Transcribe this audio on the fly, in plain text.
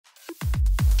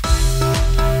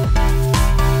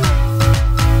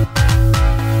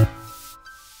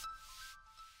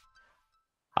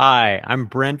Hi, I'm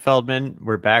Brent Feldman.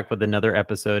 We're back with another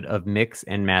episode of Mix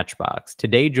and Matchbox.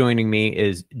 Today, joining me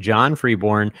is John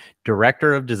Freeborn,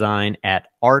 Director of Design at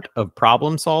Art of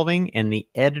Problem Solving and the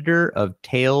editor of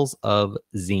Tales of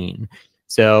Zine.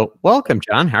 So, welcome,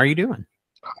 John. How are you doing?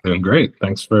 Doing great.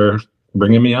 Thanks for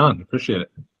bringing me on. Appreciate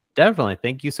it. Definitely.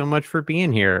 Thank you so much for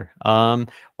being here. Well,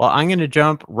 I'm going to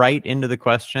jump right into the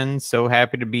questions. So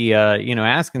happy to be,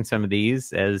 asking some of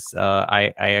these as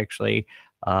I actually,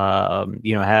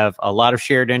 have a lot of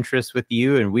shared interests with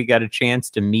you, and we got a chance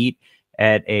to meet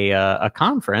at a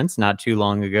conference not too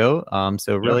long ago.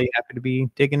 So Yeah. really happy to be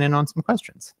digging in on some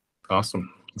questions.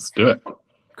 Awesome. Let's do it.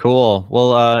 Cool.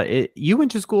 Well, you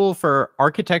went to school for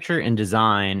architecture and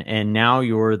design, and now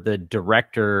you're the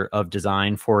director of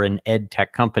design for an ed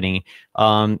tech company.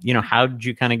 How did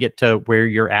you kind of get to where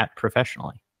you're at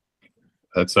professionally?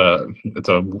 It's a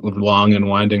long and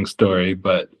winding story,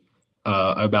 but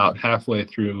about halfway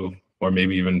through, or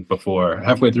maybe even before,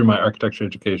 halfway through my architecture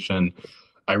education,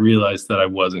 I realized that I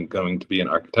wasn't going to be an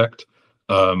architect.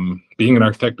 Being an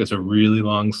architect is a really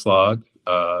long slog.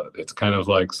 It's kind of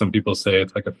like some people say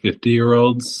it's like a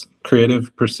 50-year-old's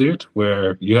creative pursuit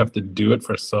where you have to do it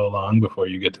for so long before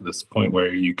you get to this point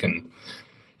where you can,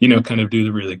 kind of do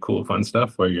the really cool, fun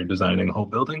stuff where you're designing a whole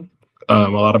building. A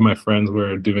lot of my friends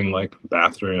were doing like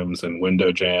bathrooms and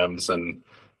window jams and,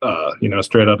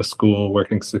 straight out of school,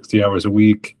 working 60 hours a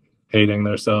week, hating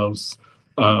themselves.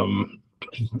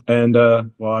 And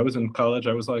while I was in college,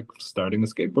 I was like starting a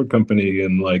skateboard company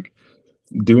and like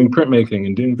doing printmaking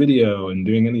and doing video and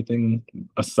doing anything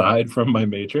aside from my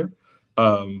major.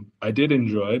 I did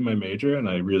enjoy my major and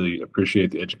I really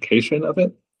appreciate the education of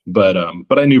it, but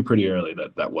I knew pretty early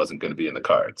that that wasn't going to be in the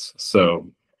cards.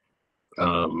 So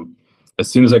as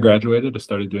soon as I graduated, I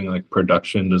started doing like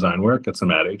production design work at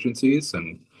some ad agencies,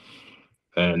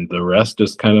 and the rest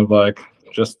is kind of like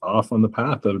just off on the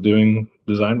path of doing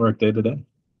design work day to day.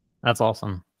 That's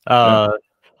awesome. Yeah.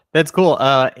 That's cool.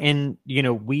 And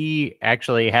we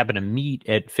actually happen to meet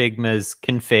at Figma's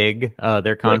Config,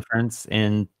 their Right. conference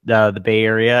in the Bay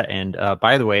Area. And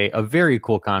by the way, a very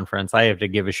cool conference. I have to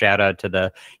give a shout out to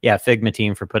the Figma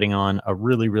team for putting on a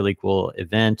really, really cool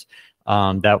event.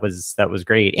 That was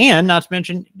great. And not to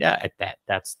mention,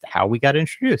 that's how we got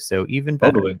introduced. So even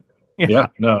better. Totally. Yeah. Yeah,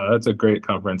 no, that's a great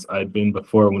conference. I'd been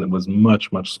before when it was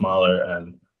much, much smaller,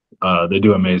 and they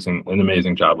do an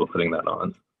amazing job of putting that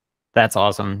on. That's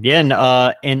awesome.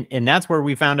 Yeah, and that's where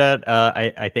we found out.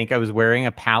 I think I was wearing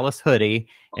a Palace hoodie,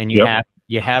 and Yep.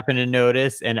 you happen to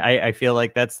notice, and I feel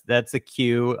like that's a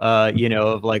cue,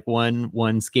 of like one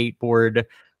skateboard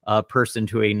person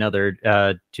to another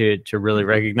to really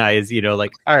recognize,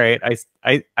 like, all right,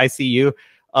 I see you.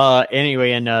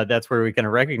 Anyway, and that's where we kind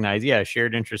of recognize,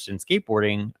 shared interest in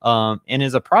skateboarding. And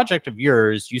as a project of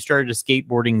yours, you started a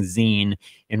skateboarding zine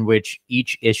in which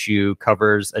each issue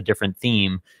covers a different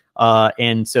theme.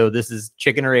 And so this is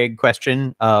chicken or egg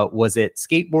question. Was it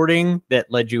skateboarding that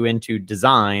led you into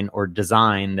design, or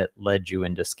design that led you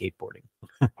into skateboarding?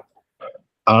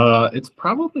 It's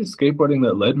probably skateboarding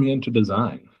that led me into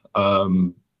design.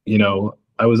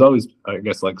 I was always, I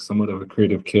guess, like somewhat of a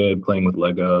creative kid playing with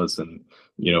Legos and,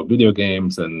 video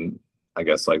games and I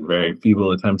guess like very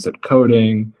feeble attempts at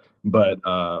coding. But,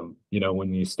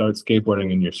 when you start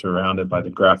skateboarding and you're surrounded by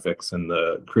the graphics and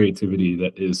the creativity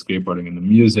that is skateboarding and the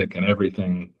music and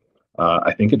everything,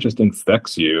 I think it just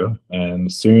infects you.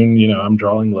 And soon, I'm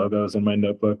drawing logos in my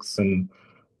notebooks and,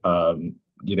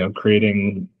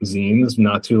 creating zines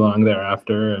not too long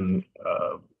thereafter. And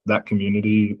that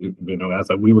community, as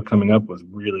we were coming up, was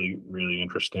really, really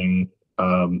interesting.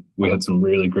 We had some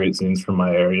really great zines from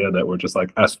my area that were just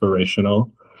like aspirational.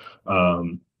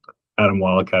 Adam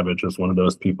Wallacabbage was one of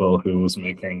those people who was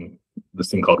making this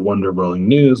thing called Wonder Rolling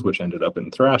News, which ended up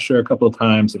in Thrasher a couple of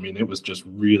times. I mean, it was just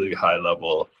really high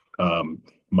level.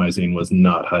 My zine was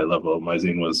not high level. My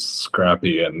zine was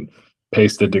scrappy and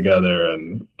pasted together,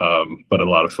 and but a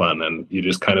lot of fun. And you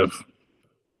just kind of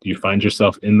you find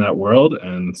yourself in that world,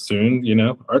 and soon,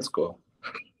 art school.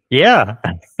 Yeah,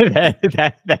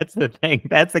 that's the thing.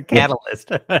 That's the Yeah,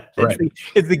 catalyst. right.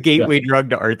 It's the Yeah, gateway drug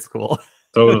to art school.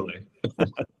 totally.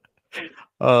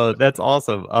 Oh, that's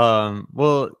awesome.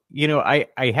 Well,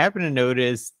 I happen to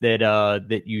notice that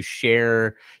that you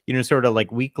share, sort of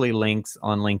like weekly links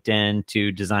on LinkedIn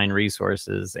to design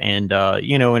resources, and and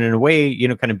in a way,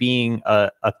 kind of being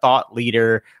a thought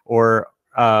leader, or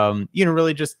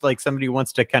really just like somebody who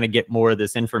wants to kind of get more of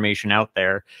this information out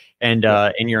there. And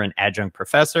you're an adjunct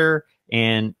professor,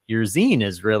 and your zine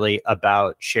is really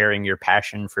about sharing your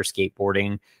passion for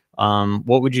skateboarding.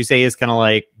 What would you say is kind of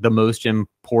like the most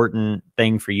important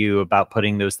thing for you about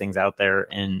putting those things out there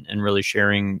and really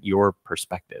sharing your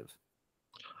perspective?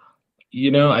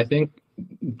 I think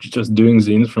just doing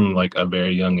zines from like a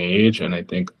very young age, and I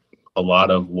think a lot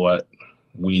of what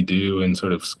we do in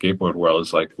sort of skateboard world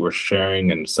is like we're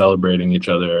sharing and celebrating each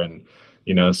other, and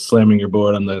slamming your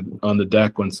board on the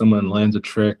deck when someone lands a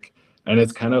trick, and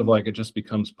it's kind of like it just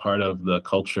becomes part of the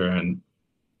culture. And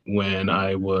when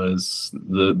I was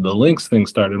the links thing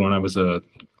started when I was a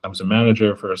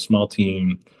manager for a small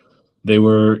team. They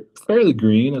were fairly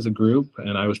green as a group,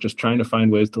 and I was just trying to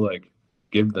find ways to like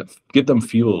give them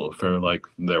fuel for like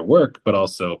their work, but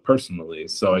also personally.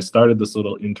 So I started this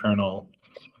little internal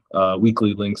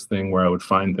weekly links thing where I would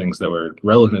find things that were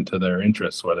relevant to their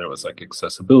interests, whether it was like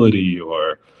accessibility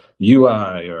or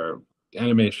UI or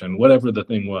animation, whatever the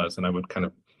thing was, and I would kind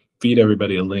of feed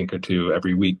everybody a link or two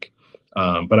every week.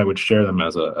 But I would share them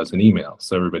as an email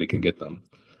so everybody could get them.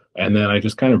 And then I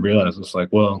just kind of realized it's like,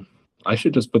 well, I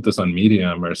should just put this on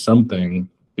Medium or something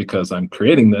because I'm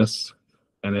creating this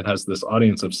and it has this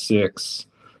audience of 6,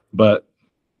 but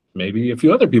maybe a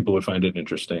few other people would find it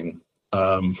interesting.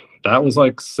 That was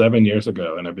like 7 years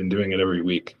ago, and I've been doing it every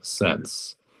week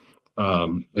since.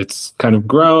 It's kind of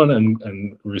grown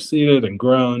and receded and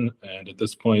grown, and at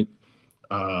this point,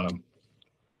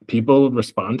 people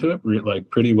respond to it like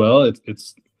pretty well.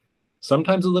 It's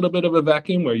sometimes a little bit of a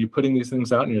vacuum where you're putting these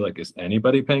things out and you're like, is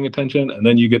anybody paying attention? And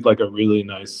then you get like a really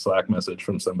nice Slack message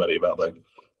from somebody about like,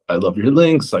 I love your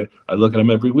links. I look at them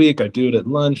every week. I do it at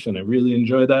lunch and I really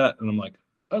enjoy that. And I'm like,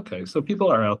 okay, so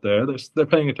people are out there. They're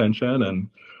paying attention.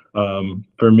 And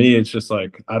for me, it's just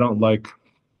like, I don't like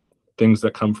things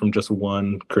that come from just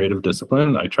one creative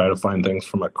discipline. I try to find things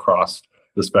from across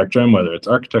the spectrum, whether it's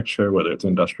architecture, whether it's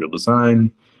industrial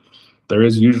design. There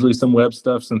is usually some web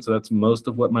stuff since that's most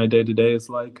of what my day-to-day is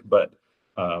like, but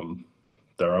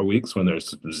there are weeks when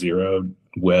there's zero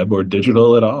web or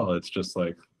digital at all. It's just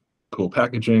like cool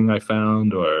packaging I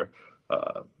found, or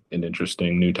an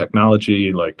interesting new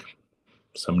technology, like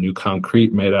some new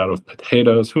concrete made out of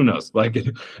potatoes. Who knows? Like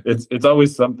it's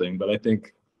always something, but I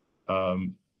think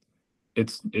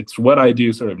it's what I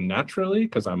do sort of naturally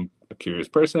because I'm a curious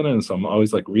person, and so I'm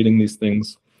always like reading these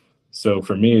things. So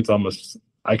for me, it's almost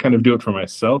I kind of do it for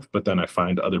myself, but then I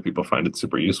find other people find it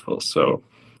super useful. So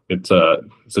it's a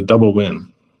double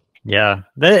win. Yeah,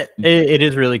 it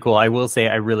is really cool. I will say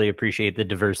I really appreciate the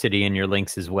diversity in your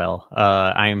links as well.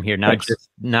 I am here not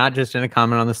just in a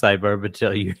comment on the sidebar, but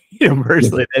tell you,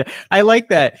 personally that I like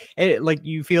that. Like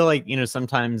you feel like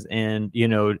sometimes in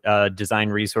design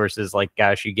resources, like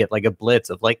gosh, you get like a blitz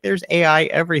of like there's AI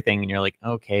everything, and you're like,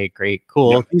 okay, great,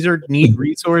 cool. Yeah. These are neat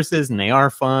resources and they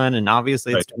are fun, and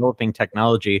obviously it's developing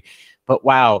technology. But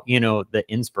wow, the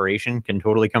inspiration can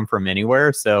totally come from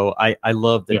anywhere. So I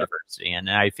love the diversity, and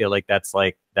I feel like that's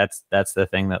the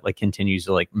thing that like continues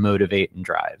to like motivate and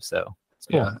drive. So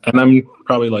cool. Yeah, and I'm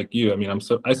probably like you. I mean,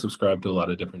 I subscribe to a lot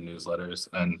of different newsletters,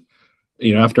 and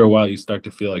after a while, you start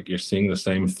to feel like you're seeing the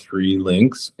same 3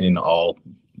 links in all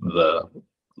the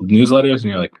newsletters, and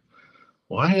you're like,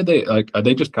 why are they like? Are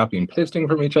they just copy and pasting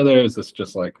from each other? Is this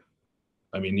just like?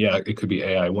 I mean, yeah, it could be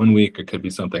AI one week, it could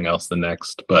be something else the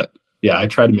next, but yeah, I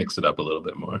try to mix it up a little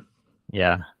bit more.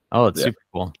 Yeah. Oh, it's super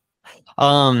cool.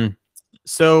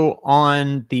 So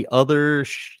on the other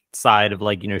side of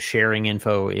like, sharing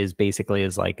info is basically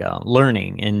like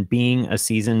learning and being a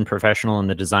seasoned professional in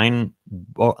the design,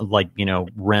 like,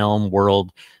 realm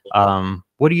world.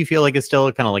 What do you feel like is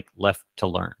still kind of like left to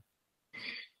learn?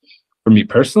 For me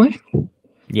personally?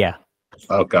 Yeah.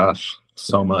 Oh gosh,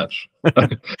 so much.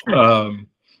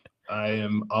 I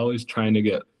am always trying to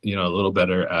get, a little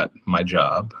better at my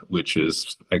job, which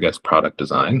is, I guess, product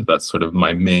design. That's sort of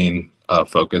my main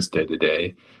focus day to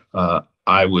day.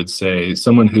 I would say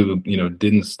someone who,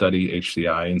 didn't study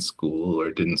HCI in school or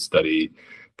didn't study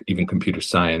even computer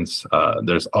science,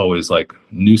 there's always like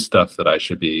new stuff that I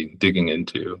should be digging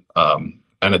into. And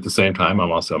at the same time,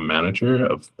 I'm also a manager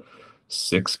of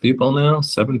 6 people now,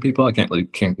 7 people. I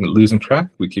can't losing track.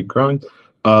 We keep growing.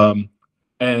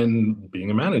 And being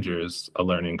a manager is a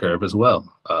learning curve as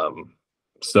well.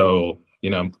 So,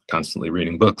 I'm constantly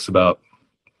reading books about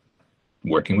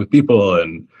working with people,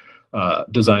 and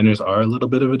designers are a little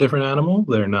bit of a different animal.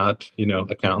 They're not,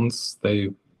 accountants. They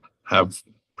have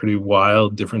pretty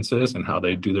wild differences in how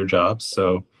they do their jobs.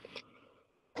 So,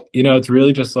 it's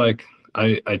really just like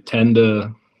I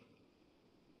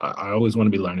always want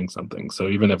to be learning something. So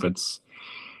even if it's,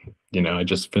 I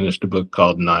just finished a book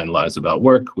called 9 Lies About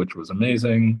Work, which was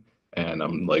amazing. and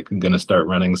I'm like gonna start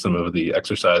running some of the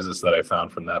exercises that I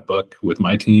found from that book with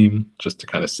my team just to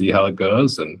kind of see how it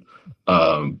goes. And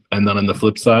then on the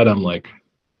flip side, I'm like,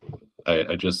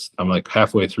 I'm like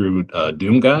halfway through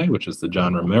Doom Guy, which is the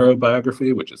John Romero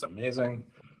biography, which is amazing.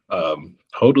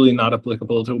 Totally not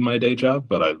applicable to my day job,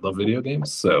 but I love video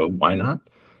games, so why not?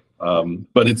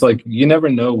 But it's like you never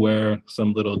know where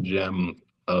some little gem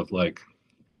of like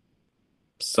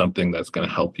something that's going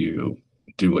to help you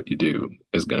do what you do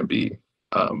is going to be.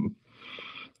 I'm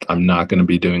not going to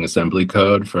be doing assembly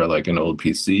code for like an old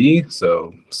PC,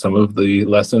 so some of the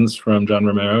lessons from John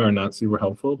Romero are not super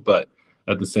helpful, but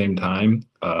at the same time,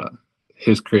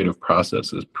 his creative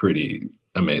process is pretty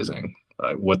amazing.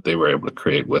 What they were able to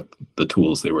create with the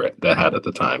tools that had at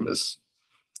the time is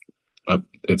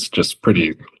it's just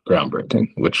pretty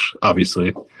groundbreaking, which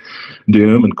obviously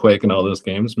Doom and Quake and all those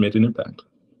games made an impact.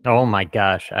 Oh my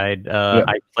gosh,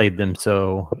 I played them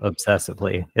so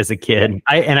obsessively as a kid.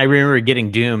 I remember getting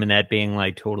Doom and that being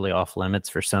like totally off limits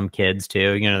for some kids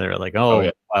too. You know, they're like, oh,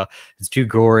 yeah. Wow, it's too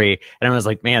gory, and I was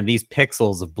like, man, these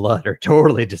pixels of blood are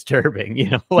totally disturbing. You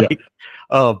know, like,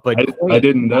 but I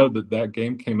didn't know that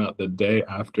game came out the day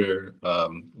after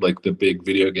like the big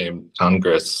video game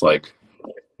Congress like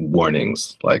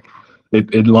warnings. Like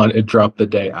it dropped the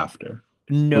day after.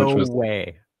 No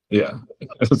way. Yeah,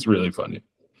 it was really funny.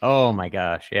 Oh my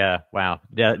gosh. Yeah. Wow.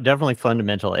 Definitely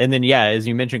fundamental. And then, yeah, as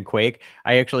you mentioned, Quake,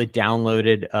 I actually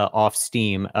downloaded off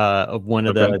Steam of one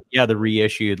of the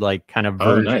reissued like kind of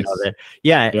version of it.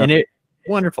 Yeah. And it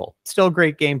wonderful. Still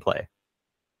great gameplay.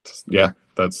 Yeah.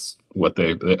 That's what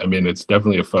I mean, it's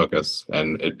definitely a focus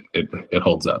and it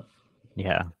holds up.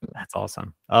 Yeah. That's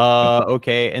awesome.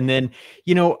 Okay. And then,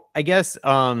 you know, I guess,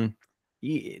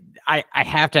 I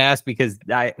have to ask because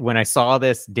when I saw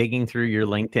this digging through your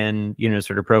LinkedIn, you know,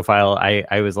 sort of profile,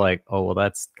 I was like, oh, well,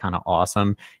 that's kind of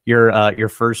awesome. Your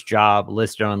first job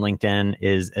listed on LinkedIn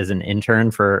is as an intern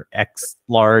for extra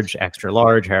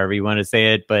large, however you want to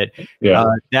say it. But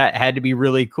that had to be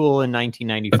really cool in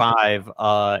 1995.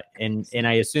 And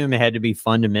I assume it had to be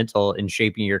fundamental in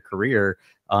shaping your career.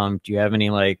 Do you have any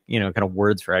like, you know, kind of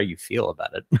words for how you feel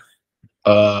about it?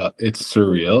 It's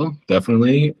surreal,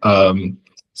 definitely.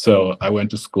 So I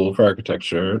went to school for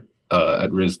architecture at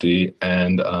RISD,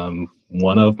 and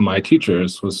one of my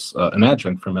teachers was an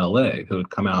adjunct from LA who had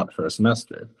come out for a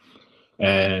semester.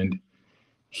 And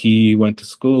he went to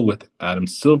school with Adam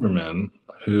Silverman,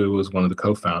 who was one of the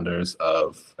co-founders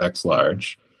of X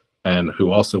Large, and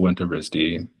who also went to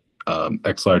RISD.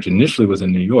 X Large initially was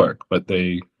in New York, but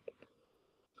they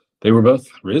were both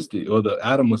RISD. Well,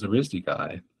 Adam was a RISD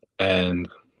guy. And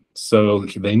so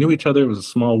they knew each other. It was a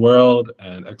small world,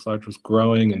 and X Large was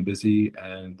growing and busy,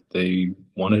 and they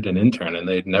wanted an intern, and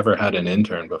they'd never had an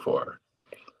intern before.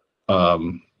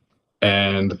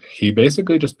 And he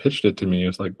basically just pitched it to me. He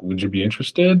was like, would you be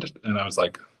interested? And I was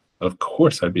like, of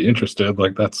course I'd be interested.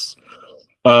 Like that's,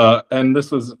 and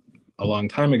this was a long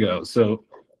time ago. So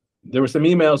there were some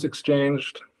emails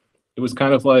exchanged. It was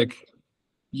kind of like,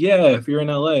 yeah, if you're in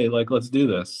LA, like, let's do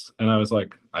this. And I was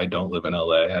like, I don't live in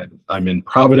LA. I'm in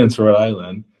Providence, Rhode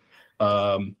Island.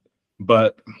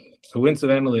 But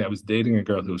coincidentally, I was dating a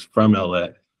girl who was from LA,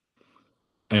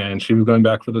 and she was going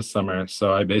back for the summer.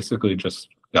 So I basically just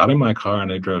got in my car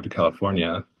and I drove to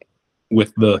California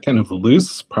with the kind of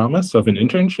loose promise of an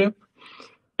internship,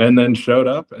 and then showed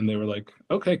up and they were like,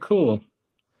 okay, cool.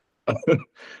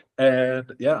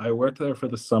 And yeah, I worked there for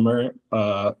the summer.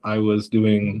 I was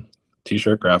doing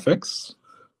t-shirt graphics,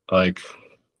 like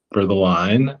for the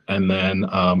line, and then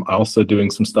also doing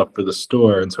some stuff for the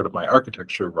store and sort of my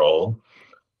architecture role.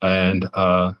 And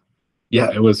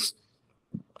yeah, it was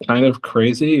kind of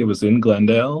crazy. It was in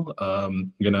Glendale,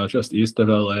 you know, just east of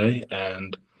LA,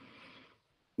 and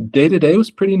day to day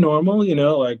was pretty normal, you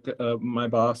know, like my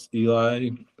boss Eli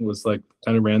was like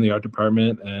kind of ran the art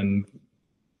department, and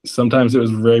sometimes it was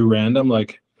very random,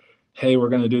 like, hey, we're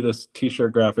going to do this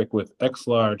t-shirt graphic with X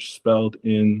Large spelled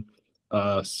in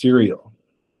cereal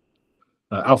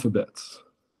alphabets.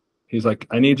 He's like,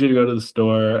 I need you to go to the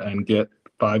store and get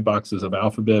 5 boxes of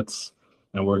alphabets,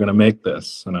 and we're going to make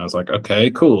this. And I was like,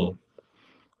 okay, cool.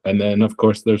 And then of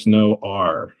course there's no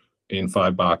R in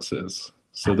 5 boxes.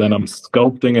 So then I'm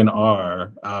sculpting an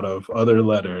R out of other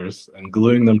letters and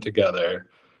gluing them together.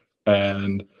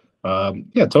 And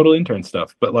yeah, total intern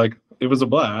stuff, but like it was a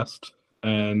blast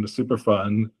and super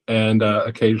fun. And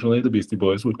occasionally the Beastie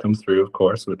Boys would come through, of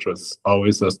course, which was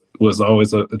always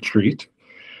a treat.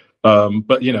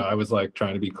 But you know, I was like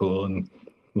trying to be cool and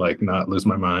like not lose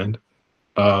my mind.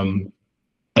 And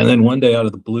then one day out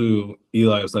of the blue,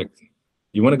 Eli was like,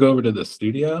 you want to go over to the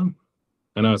studio?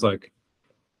 And I was like,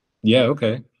 yeah,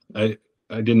 okay.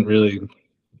 I didn't really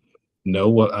know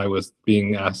what I was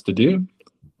being asked to do.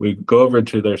 We go over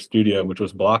to their studio, which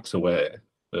was blocks away,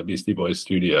 the Beastie Boys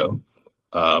studio.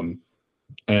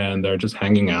 And they're just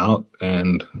hanging out.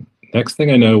 And next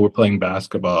thing I know, we're playing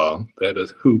basketball. They had a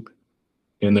hoop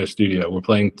in their studio. We're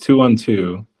playing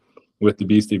 2-on-2 with the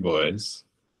Beastie Boys.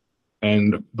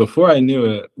 And before I knew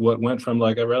it, what went from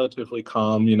like a relatively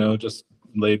calm, just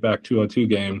laid back 2-on-2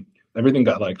 game, everything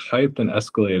got like hyped and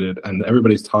escalated, and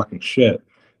everybody's talking shit.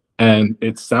 And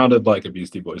it sounded like a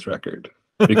Beastie Boys record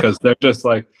because they're just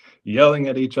like yelling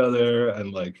at each other,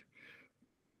 and like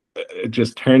it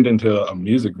just turned into a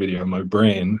music video in my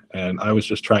brain. And I was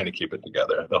just trying to keep it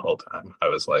together the whole time. I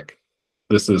was like,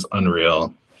 this is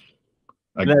unreal.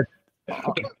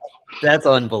 That's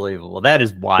unbelievable. That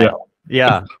is wild.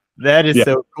 Yeah, that is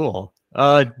so cool.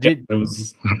 It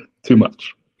was too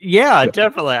much. Yeah,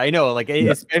 definitely. I know, like,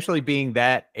 especially being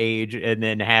that age and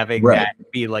then having that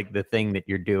be like the thing that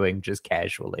you're doing just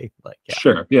casually. Like,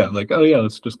 sure. Yeah. Like, oh yeah,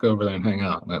 let's just go over there and hang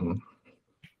out. And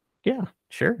yeah,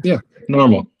 sure. Yeah.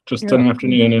 Normal. Just an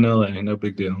afternoon in LA. No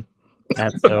big deal.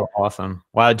 That's so awesome.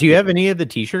 Wow. Do you have any of the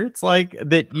t-shirts like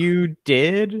that you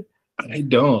did? I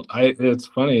don't. It's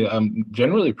funny. I'm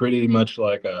generally pretty much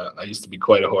like I used to be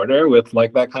quite a hoarder with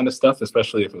like that kind of stuff,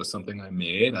 especially if it was something I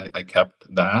made. I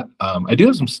kept that. I do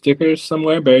have some stickers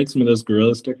somewhere, buried some of those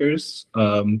gorilla stickers,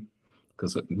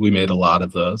 because we made a lot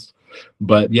of those.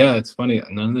 But yeah, it's funny.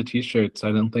 None of the t-shirts.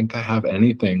 I don't think I have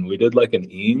anything. We did like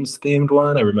an Eames themed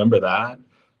one. I remember that.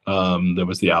 There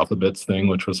was the alphabets thing,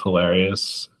 which was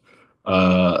hilarious.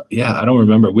 Yeah, I don't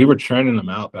remember. We were churning them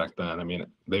out back then. I mean,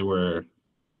 they were.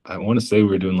 I want to say we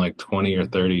were doing like 20 or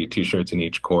 30 t-shirts in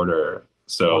each quarter.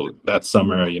 So that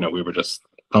summer, we were just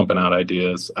pumping out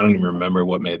ideas. I don't even remember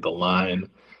what made the line,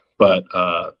 but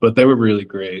they were really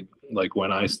great. Like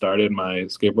when I started my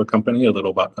skateboard company a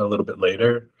little bit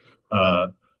later,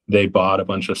 they bought a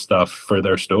bunch of stuff for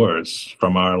their stores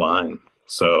from our line.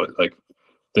 So like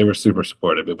they were super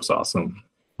supportive. It was awesome.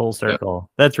 Full circle.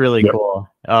 That's really cool.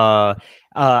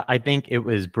 I think it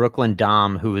was Brooklyn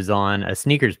Dom who was on a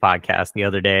sneakers podcast the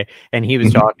other day, and he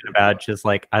was talking about just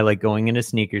like, I like going into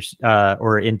sneakers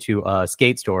or into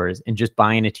skate stores and just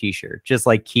buying a t-shirt, just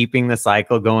like keeping the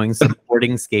cycle going,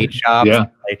 supporting skate shops.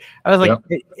 Like, I was like,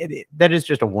 that is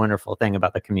just a wonderful thing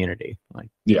about the community.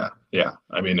 Like, yeah.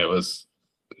 I mean, it was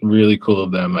really cool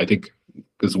of them. I think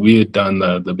because we had done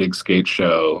the big skate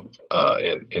show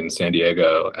in San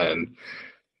Diego, and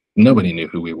nobody knew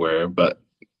who we were, but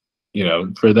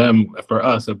for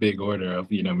us, a big order of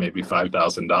maybe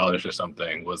 $5,000 or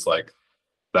something was like,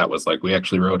 that was like, we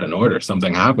actually wrote an order.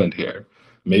 Something happened here.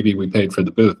 Maybe we paid for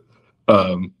the booth.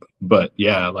 But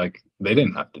yeah, like they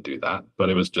didn't have to do that, but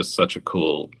it was just such a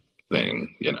cool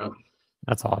thing.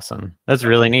 That's awesome. That's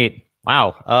really neat.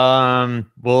 Wow.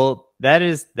 Well, that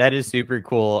is super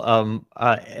cool.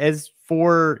 As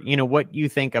for what you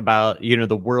think about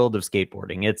the world of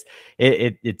skateboarding,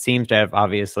 it seems to have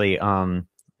obviously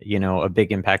a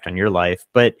big impact on your life,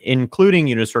 but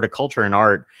including sort of culture and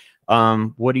art.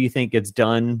 What do you think it's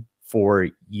done for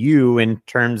you in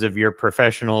terms of your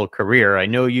professional career? I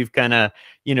know you've kind of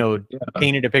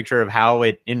painted a picture of how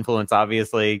it influenced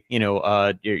obviously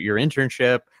your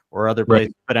internship or other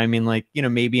places, but I mean, like,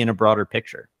 maybe in a broader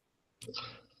picture.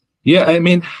 Yeah, I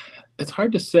mean, it's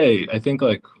hard to say. I think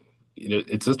like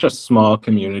it's such a small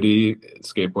community,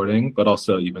 skateboarding, but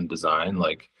also even design.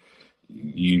 Like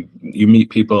you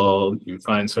meet people, you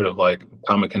find sort of like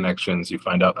common connections. You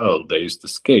find out, oh, they used to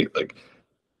skate. Like,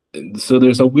 so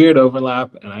there's a weird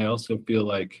overlap. And I also feel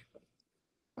like,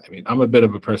 I mean, I'm a bit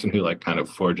of a person who like kind of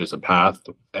forges a path,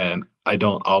 and I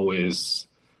don't always,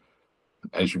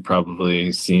 as you've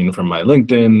probably seen from my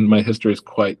LinkedIn, my history is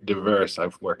quite diverse.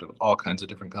 I've worked with all kinds of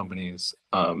different companies.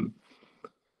 And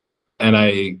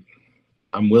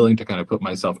I'm willing to kind of put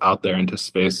myself out there into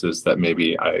spaces that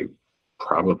maybe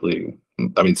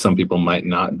some people might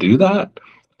not do that.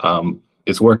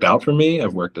 It's worked out for me.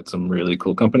 I've worked at some really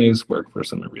cool companies, worked for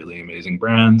some really amazing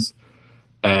brands.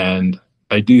 And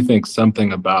I do think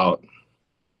something about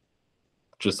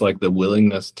just like the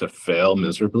willingness to fail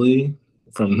miserably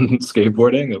from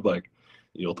skateboarding, of like,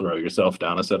 you'll throw yourself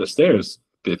down a set of stairs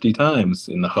 50 times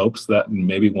in the hopes that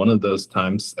maybe one of those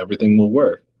times everything will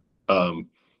work.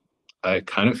 I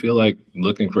kind of feel like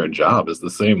looking for a job is the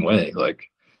same way. Like,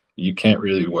 you can't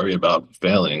really worry about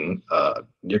failing.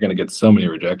 You're going to get so many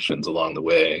rejections along the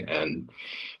way. And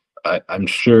I'm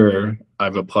sure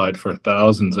I've applied for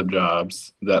thousands of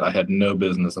jobs that I had no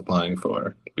business applying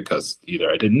for because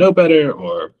either I didn't know better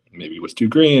or maybe it was too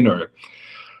green,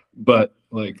 but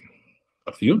like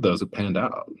a few of those have panned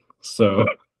out. So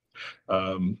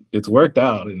It's worked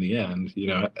out in the end. You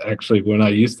know, actually, when I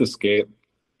used to skate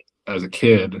as a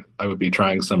kid, I would be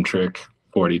trying some trick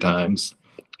 40 times.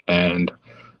 And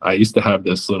I used to have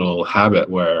this little habit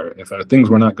where if things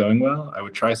were not going well, I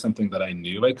would try something that I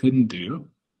knew I couldn't do,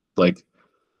 like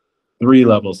 3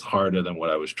 levels harder than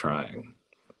what I was trying.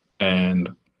 And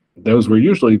those were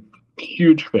usually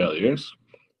huge failures,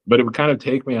 but it would kind of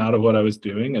take me out of what I was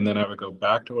doing. And then I would go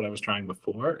back to what I was trying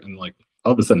before. And like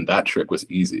all of a sudden that trick was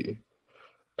easy.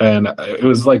 And it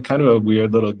was like kind of a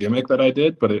weird little gimmick that I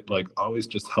did, but it like always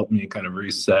just helped me kind of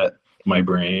reset my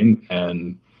brain.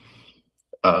 And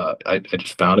I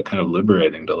just found it kind of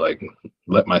liberating to like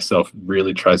let myself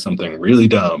really try something really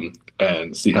dumb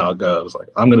and see how it goes. Like,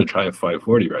 I'm going to try a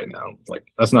 540 right now. Like,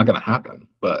 that's not going to happen.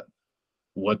 But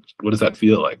what does that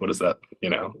feel like? What is that, you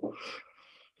know?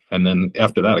 And then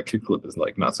after that, a kickflip is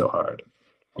like not so hard.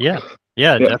 Yeah,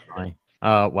 definitely.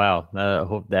 Wow.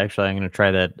 Actually, I'm going to try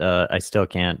that. I still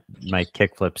can't. My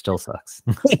kickflip still sucks.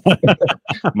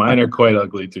 Mine are quite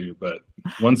ugly too, but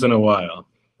once in a while,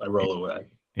 I roll away.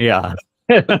 Yeah.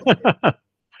 But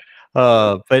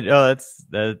I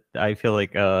feel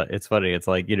like it's funny. It's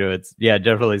like, you know, it's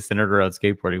definitely centered around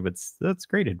skateboarding, but that's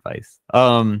great advice.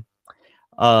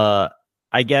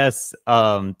 I guess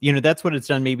you know, that's what it's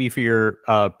done maybe for your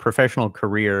professional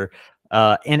career.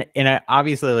 And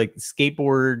obviously, like,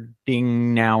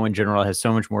 skateboarding now in general has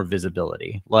so much more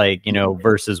visibility, like, you know,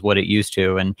 versus what it used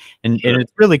to. And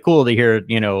it's really cool to hear,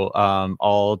 you know,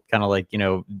 all kind of like, you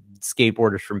know,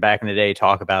 skateboarders from back in the day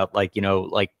talk about, like, you know,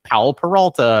 like Powell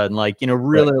Peralta and, like, you know,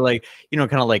 really like, you know,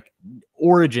 kind of like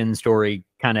origin story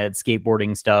kind of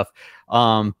skateboarding stuff.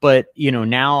 But, you know,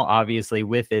 now obviously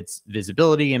with its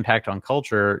visibility, impact on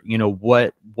culture, you know,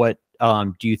 what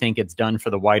do you think it's done for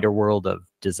the wider world of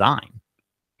design?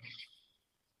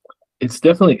 It's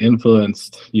definitely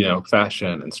influenced, you know,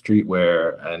 fashion and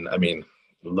streetwear. And I mean,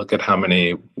 look at how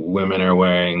many women are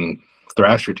wearing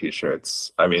Thrasher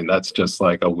t-shirts. I mean, that's just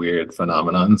like a weird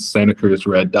phenomenon. Santa Cruz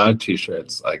Red Dot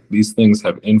t-shirts, like, these things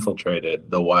have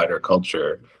infiltrated the wider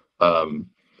culture.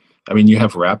 I mean, you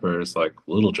have rappers like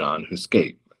Little John who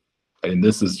skate. And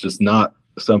this is just not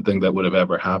something that would have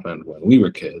ever happened when we were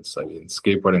kids. I mean,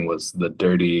 skateboarding was the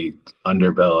dirty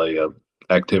underbelly of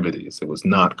activities. It was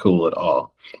not cool at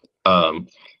all.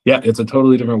 Yeah, it's a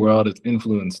totally different world. It's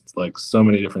influenced like so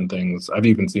many different things. I've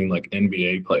even seen like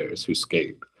NBA players who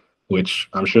skate, which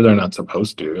I'm sure they're not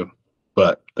supposed to,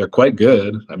 but they're quite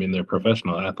good. I mean, they're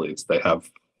professional athletes. They have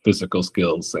physical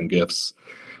skills and gifts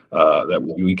that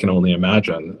we can only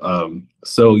imagine.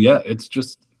 So yeah, it's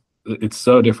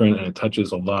so different, and it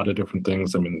touches a lot of different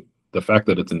things. I mean, the fact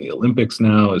that it's in the Olympics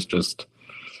now is just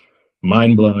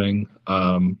mind-blowing.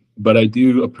 But I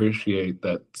do appreciate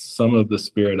that some of the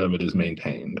spirit of it is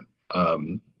maintained.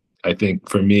 I think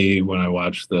for me, when I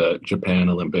watch the Japan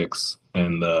Olympics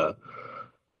and the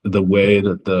way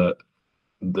that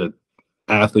the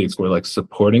athletes were like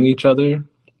supporting each other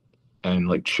and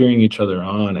like cheering each other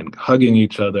on and hugging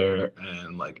each other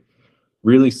and like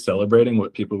really celebrating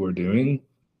what people were doing,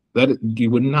 that you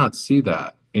would not see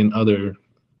that in other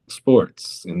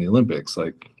sports in the Olympics.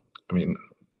 Like, I mean,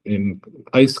 in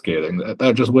ice skating,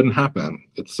 that just wouldn't happen.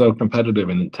 It's so competitive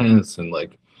and intense, and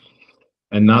like,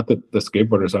 and not that the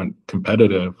skateboarders aren't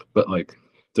competitive, but like,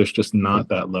 there's just not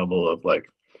that level of like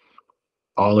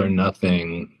all or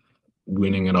nothing,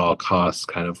 winning at all costs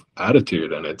kind of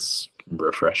attitude. And it's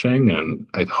refreshing, and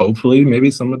hopefully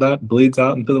maybe some of that bleeds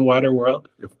out into the wider world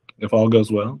if all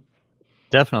goes well.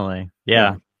 Definitely.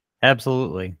 Yeah,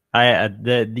 absolutely.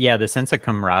 The sense of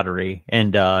camaraderie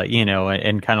and you know,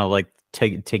 and kind of like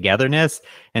togetherness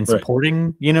and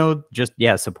supporting, you know, just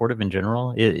supportive in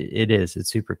general. It's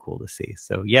super cool to see.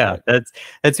 So yeah, that's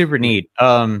super neat.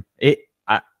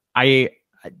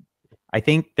 I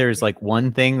think there's like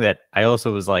one thing that I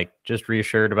also was like just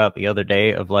reassured about the other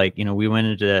day of, like, you know, we went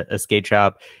into a skate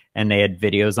shop and they had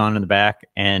videos on in the back,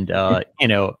 and you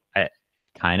know,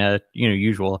 kind of, you know,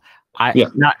 usual.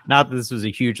 Not that this was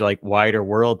a huge like wider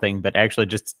world thing, but actually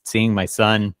just seeing my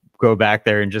son go back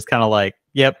there and just kind of like,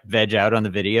 veg out on the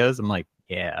videos. I'm like,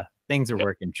 yeah, things are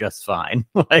working just fine.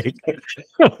 Like,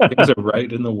 things are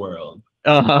right in the world.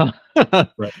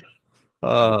 Right.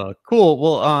 Cool.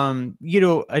 Well, you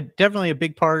know, definitely a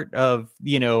big part of,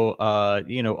 kind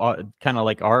of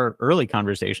like our early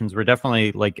conversations were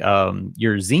definitely like,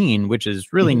 your zine, which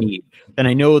is really neat. And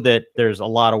I know that there's a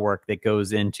lot of work that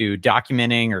goes into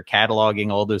documenting or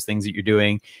cataloging all those things that you're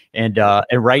doing. And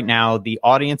right now the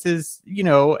audience is, you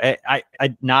know, I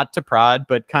not to prod,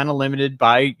 but kind of limited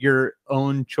by your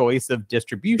own choice of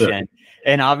distribution. Sure.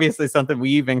 And obviously something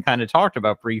we even kind of talked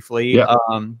about briefly. Yeah.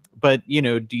 But, you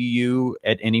know, do you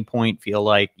at any point feel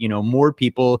like, you know, more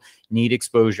people need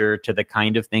exposure to the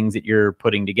kind of things that you're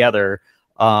putting together,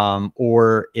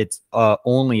 or it's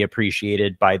only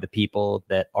appreciated by the people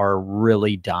that are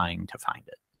really dying to find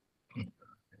it?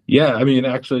 Yeah, I mean,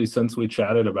 actually, since we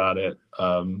chatted about it,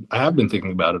 I have been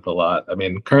thinking about it a lot. I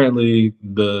mean, currently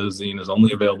the zine is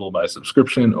only available by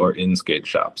subscription or in skate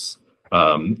shops.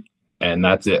 And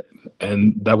that's it.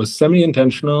 And that was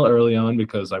semi-intentional early on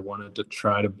because I wanted to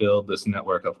try to build this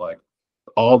network of like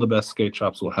all the best skate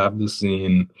shops will have this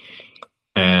zine.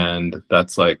 And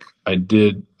that's like, I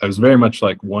was very much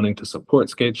like wanting to support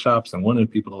skate shops and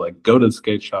wanted people to like go to the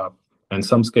skate shop. And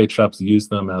some skate shops use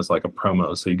them as like a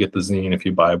promo. So you get the zine if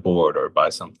you buy a board or buy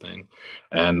something.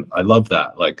 And I love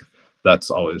that. Like that's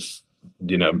always,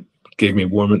 you know, gave me the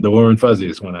warm and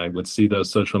fuzzies when I would see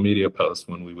those social media posts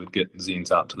when we would get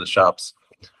zines out to the shops.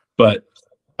 But,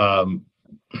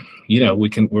 you know,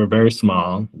 we're very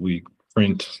small.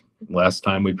 Last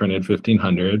time we printed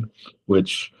 1,500,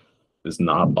 which is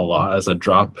not a lot as a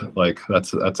drop. Like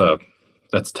that's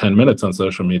 10 minutes on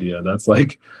social media. That's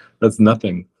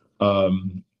nothing.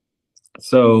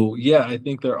 So yeah, I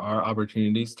think there are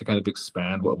opportunities to kind of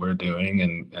expand what we're doing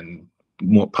and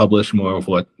publish more of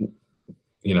what,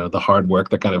 you know, the hard work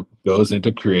that kind of goes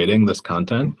into creating this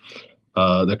content.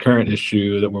 The current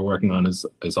issue that we're working on is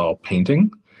all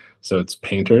painting. So it's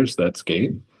painters that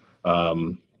skate.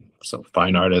 So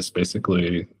fine artists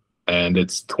basically, and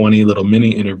it's 20 little mini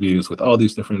interviews with all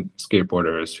these different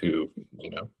skateboarders who, you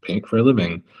know, paint for a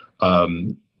living.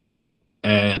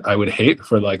 And I would hate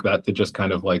for like that to just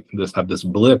kind of like have this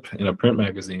blip in a print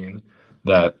magazine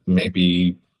that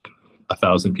maybe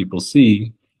 1,000 people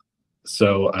see.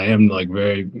 So I am like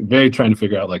very, very trying to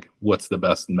figure out like what's the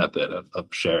best method of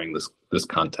sharing this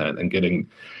content and getting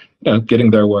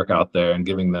their work out there and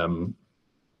giving them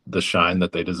the shine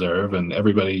that they deserve. And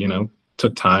everybody, you know,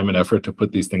 took time and effort to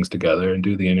put these things together and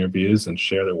do the interviews and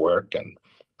share their work. And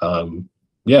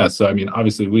yeah, so I mean,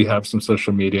 obviously we have some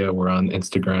social media. We're on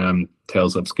Instagram,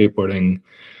 Tales of Skateboarding.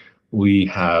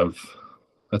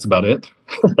 That's about it,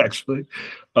 actually.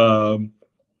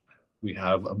 We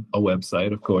have a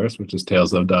website, of course, which is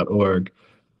talesof.org.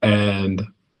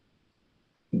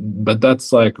 But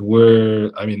that's like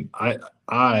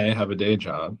I have a day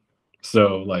job.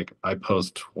 So like I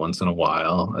post once in a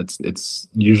while. It's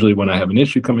usually when I have an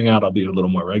issue coming out, I'll be a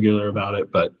little more regular about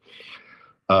it. But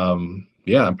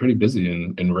yeah, I'm pretty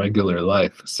busy in regular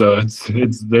life. So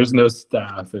there's no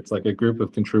staff. It's like a group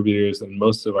of contributors, and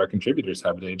most of our contributors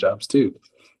have day jobs too.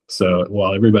 So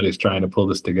while everybody's trying to pull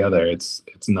this together, it's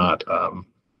not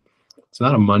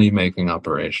a money-making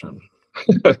operation.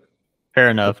 Fair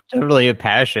enough. Totally a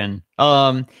passion.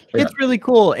 It's really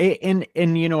cool. And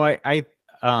you know, I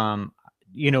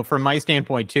you know, from my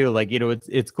standpoint too, like, you know,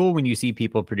 it's cool when you see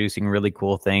people producing really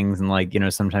cool things, and like, you know,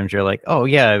 sometimes you're like, oh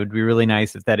yeah, it would be really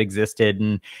nice if that existed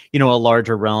in, you know, a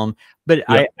larger realm. But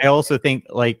yeah. I also think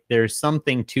like there's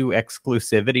something to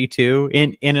exclusivity too,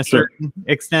 in a certain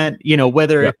extent, you know,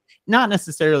 whether not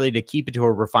necessarily to keep it to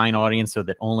a refined audience so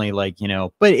that only like, you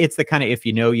know, but it's the kind of, if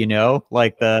you know, you know,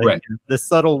 like the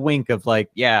subtle wink of like,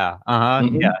 yeah,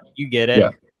 yeah, you get it.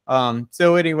 Yeah.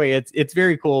 So anyway, it's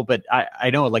very cool, but I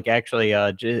know like actually,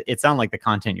 it sounds like the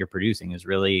content you're producing is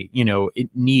really, you know,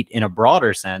 neat in a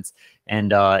broader sense.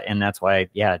 And that's why,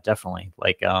 yeah, definitely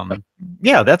like,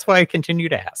 yeah, that's why I continue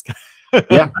to ask.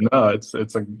 Yeah, no, it's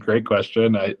a great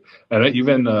question.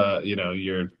 You know,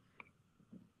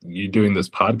 you doing this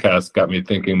podcast got me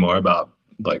thinking more about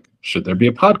like, should there be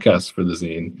a podcast for the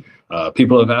zine?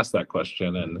 People have asked that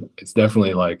question, and it's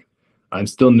definitely like, I'm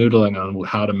still noodling on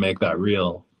how to make that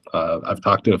real. I've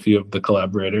talked to a few of the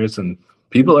collaborators, and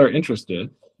people are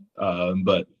interested,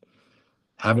 but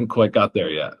haven't quite got there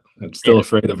yet. I'm still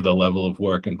afraid of the level of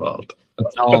work involved.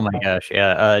 Oh my gosh,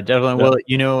 yeah, definitely. Yeah. Well,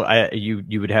 you know,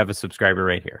 you would have a subscriber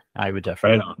right here. I would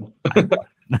definitely. Right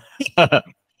on.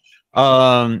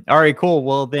 All right, cool.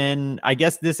 Well, then I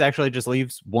guess this actually just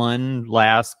leaves one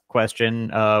last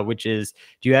question, which is,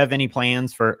 do you have any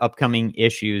plans for upcoming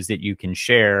issues that you can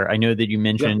share? I know that you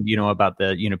mentioned, you know, about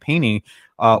the, you know, painting,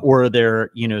 or are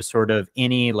there, you know, sort of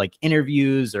any like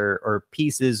interviews or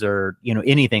pieces or, you know,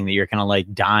 anything that you're kind of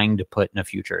like dying to put in a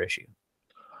future issue?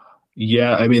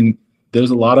 Yeah, I mean,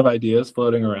 there's a lot of ideas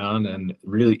floating around, and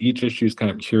really each issue is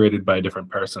kind of curated by a different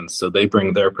person. So they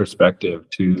bring their perspective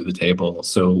to the table.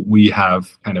 So we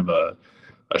have kind of a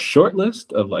short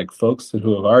list of like folks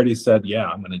who have already said, yeah,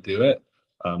 I'm going to do it.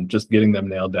 Just getting them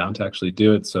nailed down to actually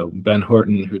do it. So Ben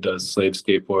Horton, who does Slave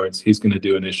Skateboards, he's going to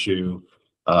do an issue.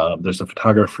 There's a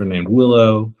photographer named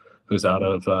Willow who's out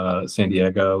of San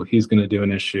Diego. He's going to do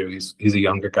an issue. He's a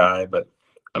younger guy, but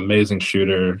amazing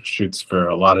shooter, shoots for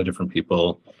a lot of different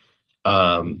people.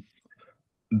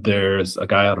 There's a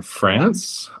guy out of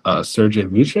France, Sergey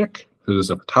Vucic, who's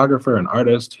a photographer and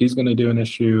artist. He's going to do an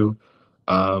issue.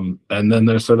 And then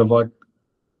there's sort of like,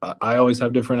 I always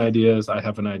have different ideas. I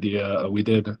have an idea. We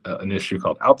did an issue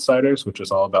called Outsiders, which is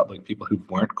all about like people who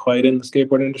weren't quite in the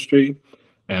skateboard industry.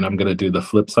 And I'm going to do the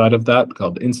flip side of that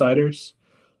called Insiders.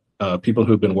 People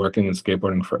who've been working in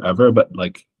skateboarding forever, but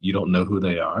like you don't know who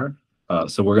they are.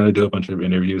 So we're going to do a bunch of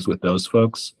interviews with those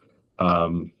folks.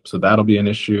 So that'll be an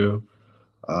issue.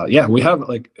 Yeah, we have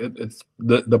like it's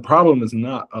the problem is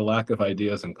not a lack of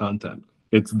ideas and content.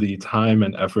 It's the time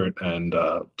and effort and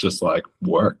just like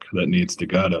work that needs to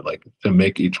go to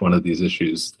make each one of these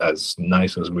issues as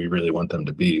nice as we really want them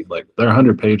to be. Like they're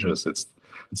 100 pages. It's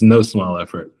no small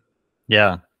effort.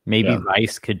 Yeah, maybe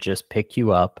Vice could just pick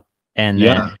you up and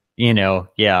then you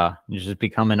just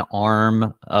become an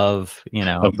arm of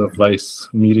of the Vice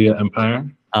media empire.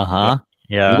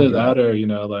 Yeah. Either that or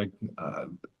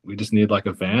we just need like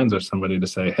a Vans or somebody to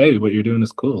say, hey, what you're doing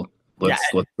is cool. Let's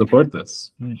support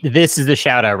this. This is the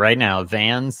shout out right now.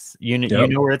 Vans, you know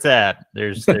where it's at.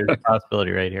 There's a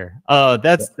possibility right here. Oh,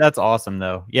 that's awesome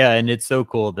though. Yeah, and it's so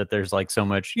cool that there's like so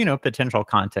much, potential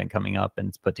content coming up and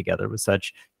it's put together with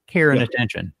such care and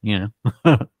attention,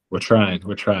 We're trying.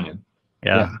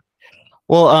 Yeah.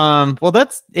 Well,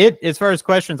 that's it as far as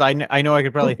questions. I know I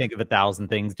could probably think of 1,000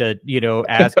 things to,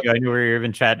 ask you. I know we were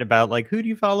even chatting about like, who do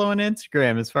you follow on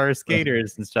Instagram as far as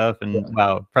skaters and stuff? And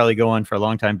wow, probably go on for a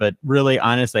long time, but really,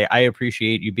 honestly, I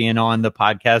appreciate you being on the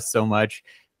podcast so much.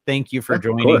 Thank you for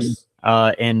joining.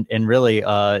 And really,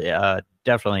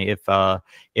 definitely if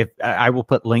I will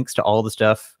put links to all the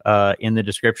stuff, in the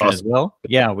description as well.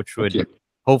 Yeah. Which would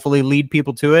hopefully lead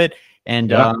people to it. And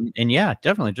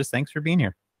definitely just thanks for being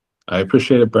here. I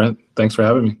appreciate it, Brent. Thanks for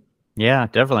having me. Yeah,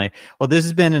 definitely. Well, this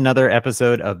has been another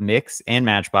episode of Mix and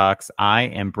Matchbox. I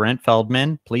am Brent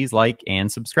Feldman. Please like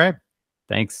and subscribe.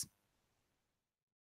 Thanks.